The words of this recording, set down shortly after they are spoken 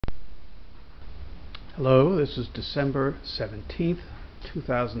Hello, this is December 17th,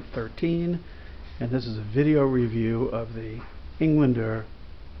 2013, and this is a video review of the Englander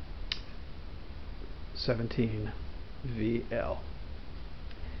 17 VL.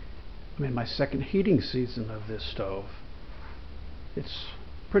 I'm in my second heating season of this stove. It's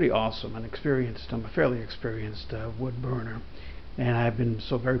pretty awesome. I'm a fairly experienced wood burner, and I've been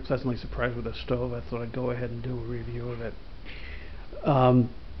so very pleasantly surprised with this stove. I thought I'd go ahead and do a review of it.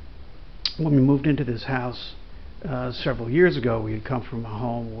 When we moved into this house several years ago, we had come from a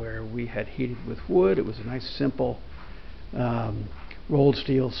home where we had heated with wood. It was a nice, simple rolled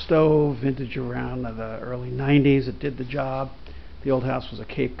steel stove, vintage around the early 90s. It did the job. The old house was a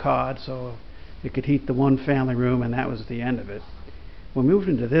Cape Cod, so it could heat the one family room, and that was the end of it. When we moved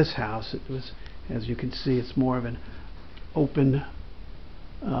into this house, it was, as you can see, it's more of an open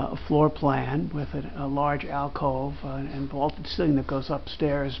floor plan with a large alcove and vaulted ceiling that goes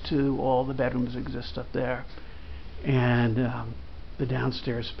upstairs to all the bedrooms exist up there, and the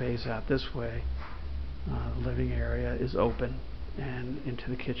downstairs space out this way, the living area, is open and into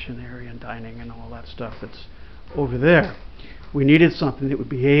the kitchen area and dining and all that stuff that's over there. We needed something that would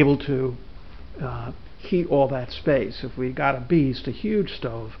be able to heat all that space. If we got a beast, a huge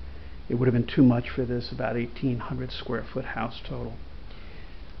stove, it would have been too much for this about 1,800 square foot house total.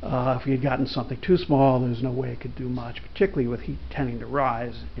 If we had gotten something too small, there's no way it could do much, particularly with heat tending to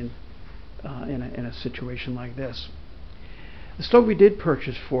rise in a situation like this. The stove we did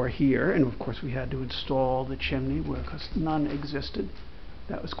purchase for here, and of course we had to install the chimney because none existed.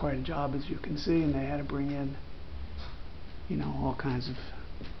 That was quite a job, as you can see, and they had to bring in, all kinds of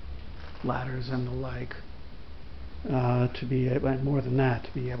ladders and the like to be able, and more than that,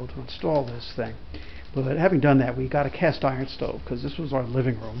 to be able to install this thing. But having done that, we got a cast iron stove because this was our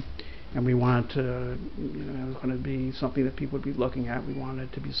living room, and we wanted to, it was going to be something that people would be looking at. We wanted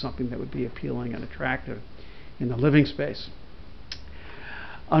it to be something that would be appealing and attractive in the living space.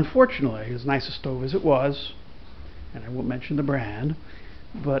 Unfortunately, as nice a stove as it was, and I won't mention the brand,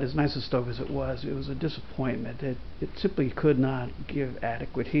 but as nice a stove as it was a disappointment. It simply could not give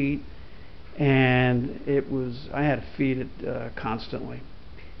adequate heat, and I had to feed it constantly.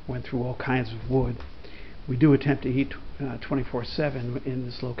 Went through all kinds of wood. We do attempt to heat 24/7 in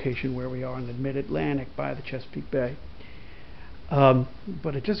this location where we are in the mid-Atlantic by the Chesapeake Bay,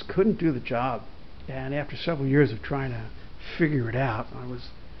 but it just couldn't do the job. And after several years of trying to figure it out, I was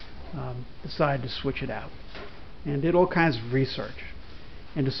decided to switch it out and did all kinds of research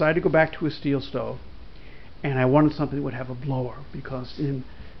and decided to go back to a steel stove. And I wanted something that would have a blower, because in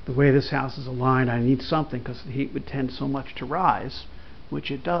the way this house is aligned, I need something, because the heat would tend so much to rise, which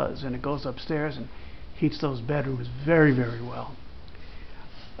it does, and it goes upstairs and heats those bedrooms very, very well.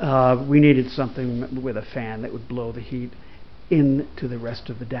 We needed something with a fan that would blow the heat into the rest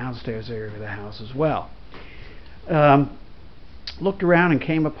of the downstairs area of the house as well. Looked around and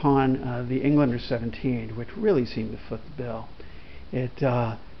came upon the Englander 17, which really seemed to foot the bill. It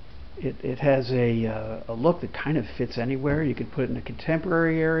has a look that kind of fits anywhere. You could put it in a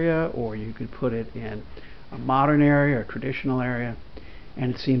contemporary area, or you could put it in a modern area or a traditional area,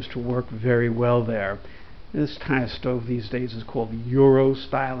 and it seems to work very well there. This kind of stove these days is called Euro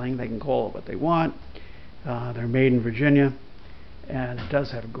styling. They can call it what they want. They're made in Virginia, and it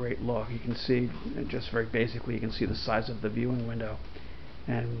does have a great look. You can see, just very basically, you can see the size of the viewing window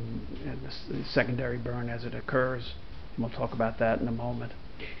and the secondary burn as it occurs. And we'll talk about that in a moment.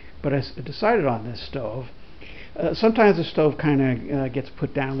 But I decided on this stove. Sometimes the stove kind of gets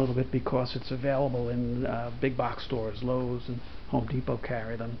put down a little bit because it's available in big box stores. Lowe's and Home Depot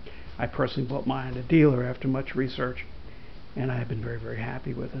carry them. I personally bought mine at a dealer after much research, and I have been very, very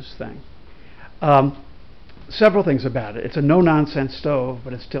happy with this thing. Several things about it. It's a no-nonsense stove,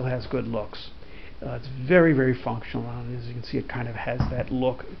 but it still has good looks. It's very, very functional, and as you can see, it kind of has that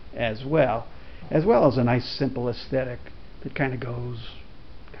look as well as a nice, simple aesthetic that kind of goes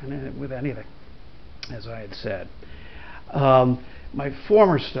with anything, as I had said. My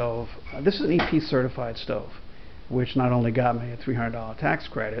former stove, this is an EP certified stove, which not only got me a $300 tax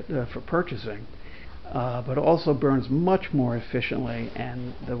credit for purchasing, but also burns much more efficiently,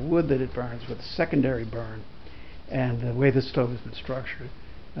 and the wood that it burns with secondary burn and the way this stove has been structured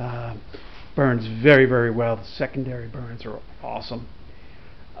burns very, very well. The secondary burns are awesome.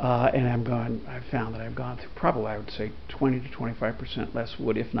 And I've found that I've gone through probably, I would say, 20 to 25% less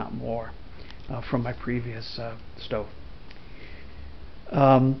wood, if not more, from my previous stove.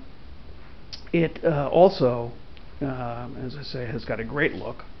 It also, as I say, has got a great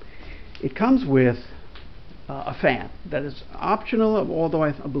look. It comes with a fan that is optional, although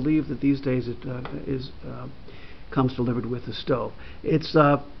I believe that these days it comes delivered with the stove. It's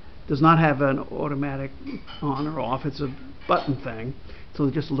Does not have an automatic on or off. It's a button thing.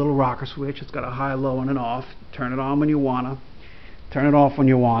 So just a little rocker switch. It's got a high, low, and an off. Turn it on when you wanna. Turn it off when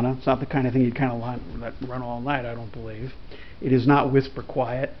you wanna. It's not the kind of thing you'd kind of let run all night, I don't believe. It is not whisper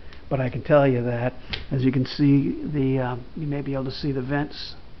quiet, but I can tell you that, as you can see, you may be able to see the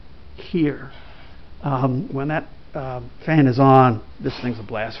vents here. When that fan is on, this thing's a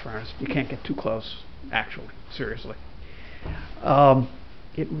blast furnace. You can't get too close, actually, seriously.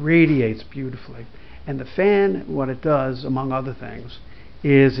 It radiates beautifully. And the fan, what it does, among other things,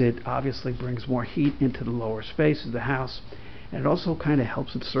 is it obviously brings more heat into the lower space of the house, and it also kind of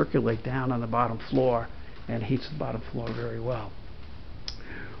helps it circulate down on the bottom floor and heats the bottom floor very well.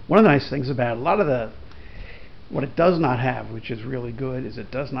 One of the nice things about what it does not have, which is really good, is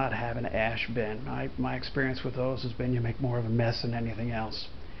it does not have an ash bin. My experience with those has been you make more of a mess than anything else.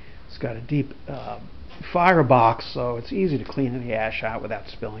 It's got a deep firebox, so it's easy to clean any ash out without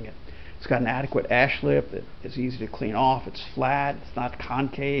spilling it. It's got an adequate ash lip that is easy to clean off. It's flat. It's not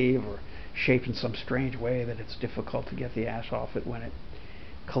concave or shaped in some strange way that it's difficult to get the ash off it when it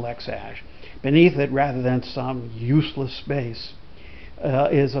collects ash. Beneath it, rather than some useless space,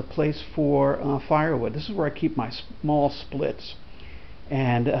 is a place for firewood. This is where I keep my small splits.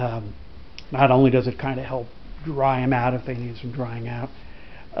 And not only does it kind of help dry them out if they need some drying out,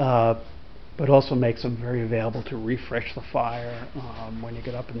 but also makes them very available to refresh the fire when you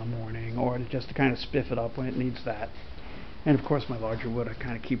get up in the morning, or just to kind of spiff it up when it needs that. And of course my larger wood I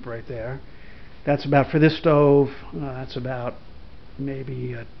kind of keep right there. That's about, for this stove, that's about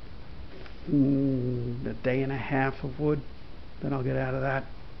maybe a day and a half of wood that I'll get out of that.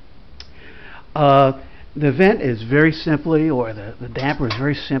 The vent is very simply, or the damper is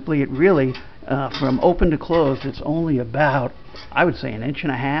very simply, it really, from open to closed, it's only about, I would say, 1.5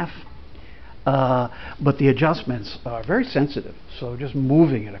 inches. But the adjustments are very sensitive, so just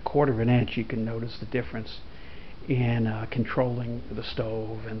moving it 1/4 inch you can notice the difference in controlling the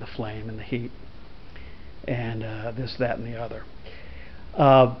stove and the flame and the heat and this, that, and the other.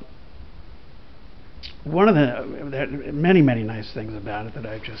 One of the many nice things about it that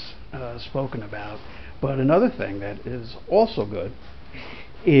I've just spoken about, but another thing that is also good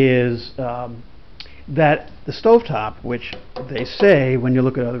is that the stovetop, which they say when you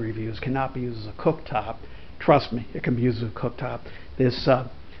look at other reviews cannot be used as a cooktop, trust me, it can be used as a cooktop. This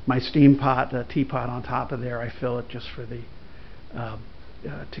my steam pot, teapot on top of there, I fill it just for the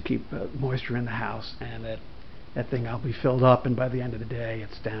to keep moisture in the house, and that thing I'll be filled up, and by the end of the day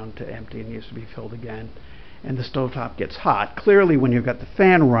it's down to empty and needs to be filled again. And the stovetop gets hot. Clearly when you've got the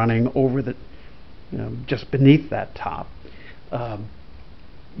fan running over the, just beneath that top,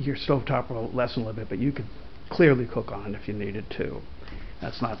 your stovetop will lessen a little bit, but you could clearly cook on it if you needed to.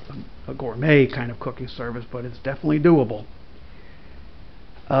 That's not a gourmet kind of cooking service, but it's definitely doable.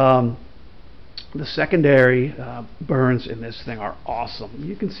 The secondary burns in this thing are awesome.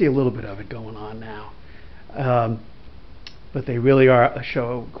 You can see a little bit of it going on now. But they really are a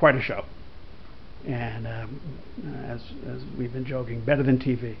show, quite a show. And as we've been joking, better than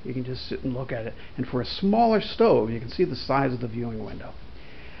TV. You can just sit and look at it. And for a smaller stove, you can see the size of the viewing window.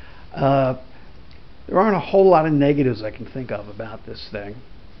 There aren't a whole lot of negatives I can think of about this thing.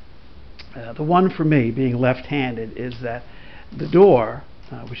 The one for me, being left-handed, is that the door,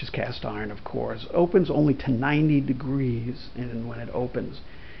 which is cast iron of course, opens only to 90 degrees when it opens.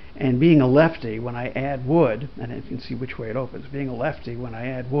 And being a lefty, when I add wood, and you can see which way it opens, being a lefty, when I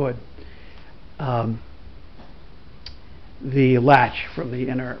add wood, the latch from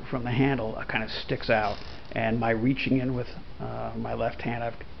the handle kind of sticks out, and my reaching in with my left hand,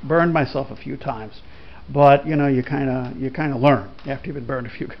 I've burned myself a few times, but you kind of learn after you've been burned a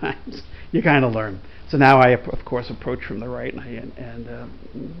few times. You kind of learn. So now I of course approach from the right and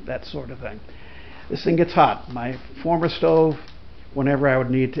that sort of thing. This thing gets hot. My former stove, whenever I would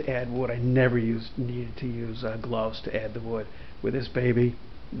need to add wood, I never needed to use gloves to add the wood. With this baby,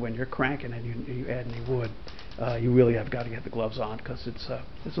 when you're cranking and you add any wood, you really have got to get the gloves on, because it's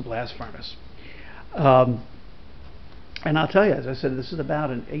a blast furnace. And I'll tell you, as I said, this is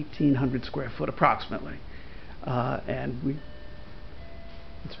about an 1,800 square foot approximately, and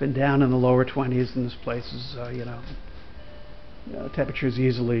it's been down in the lower 20s, and this place is, temperatures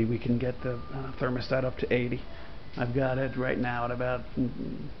easily. We can get the thermostat up to 80. I've got it right now at about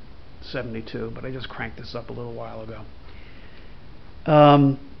 72, but I just cranked this up a little while ago.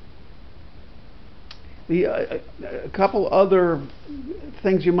 A couple other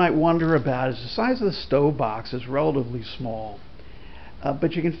things you might wonder about is the size of the stove box is relatively small,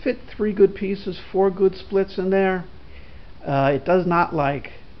 but you can fit 3 good pieces, 4 good splits in there. It does not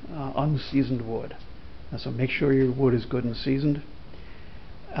like unseasoned wood, so make sure your wood is good and seasoned.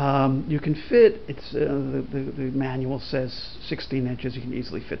 You can fit, the manual says 16 inches. You can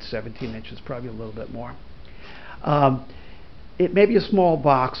easily fit 17 inches, probably a little bit more. It may be a small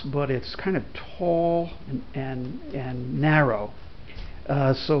box, but it's kind of tall and narrow,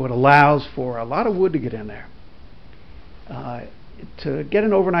 so it allows for a lot of wood to get in there. To get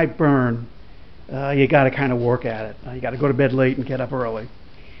an overnight burn, you got to kind of work at it. You got to go to bed late and get up early.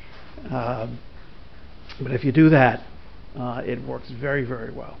 But if you do that, it works very,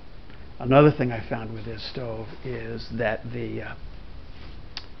 very well. Another thing I found with this stove is that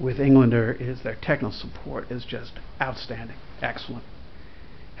with Englander is their technical support is just outstanding, excellent.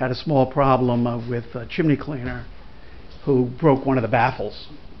 Had a small problem with a chimney cleaner who broke one of the baffles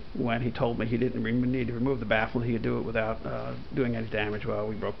when he told me he didn't need to remove the baffle. He could do it without doing any damage. Well,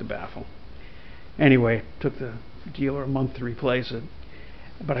 we broke the baffle. Anyway, took the dealer a month to replace it,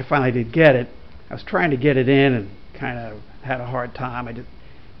 but I finally did get it. I was trying to get it in and kind of had a hard time. I just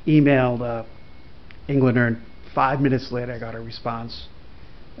emailed Englander, and 5 minutes later I got a response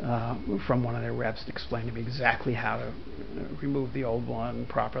from one of their reps to explain to me exactly how to remove the old one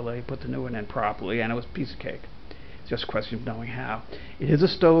properly, put the new one in properly, and it was a piece of cake. It's just a question of knowing how. It is a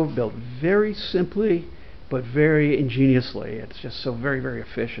stove built very simply but very ingeniously. It's just so very, very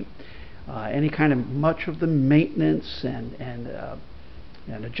efficient. Any kind of much of the maintenance and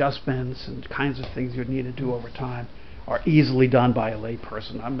adjustments and kinds of things you'd need to do over time are easily done by a lay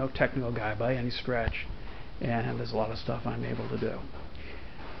person. I'm no technical guy by any stretch, and there's a lot of stuff I'm able to do.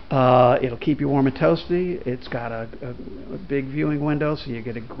 It'll keep you warm and toasty. It's got a big viewing window, so you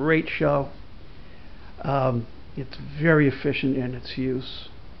get a great show. It's very efficient in its use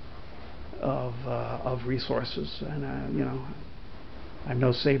of resources, and you know, I'm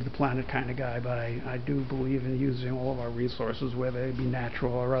no save the planet kind of guy, but I do believe in using all of our resources, whether they be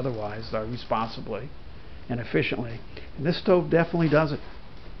natural or otherwise, responsibly and efficiently. And this stove definitely does it.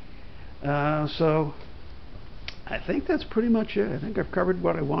 So I think that's pretty much it. I think I've covered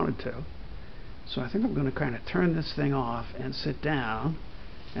what I wanted to. So I think I'm going to kind of turn this thing off and sit down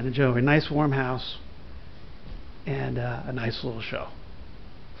and enjoy a nice warm house and a nice little show.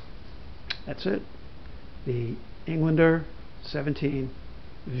 That's it. The Englander 17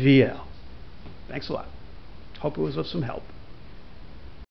 VL. Thanks a lot. Hope it was of some help.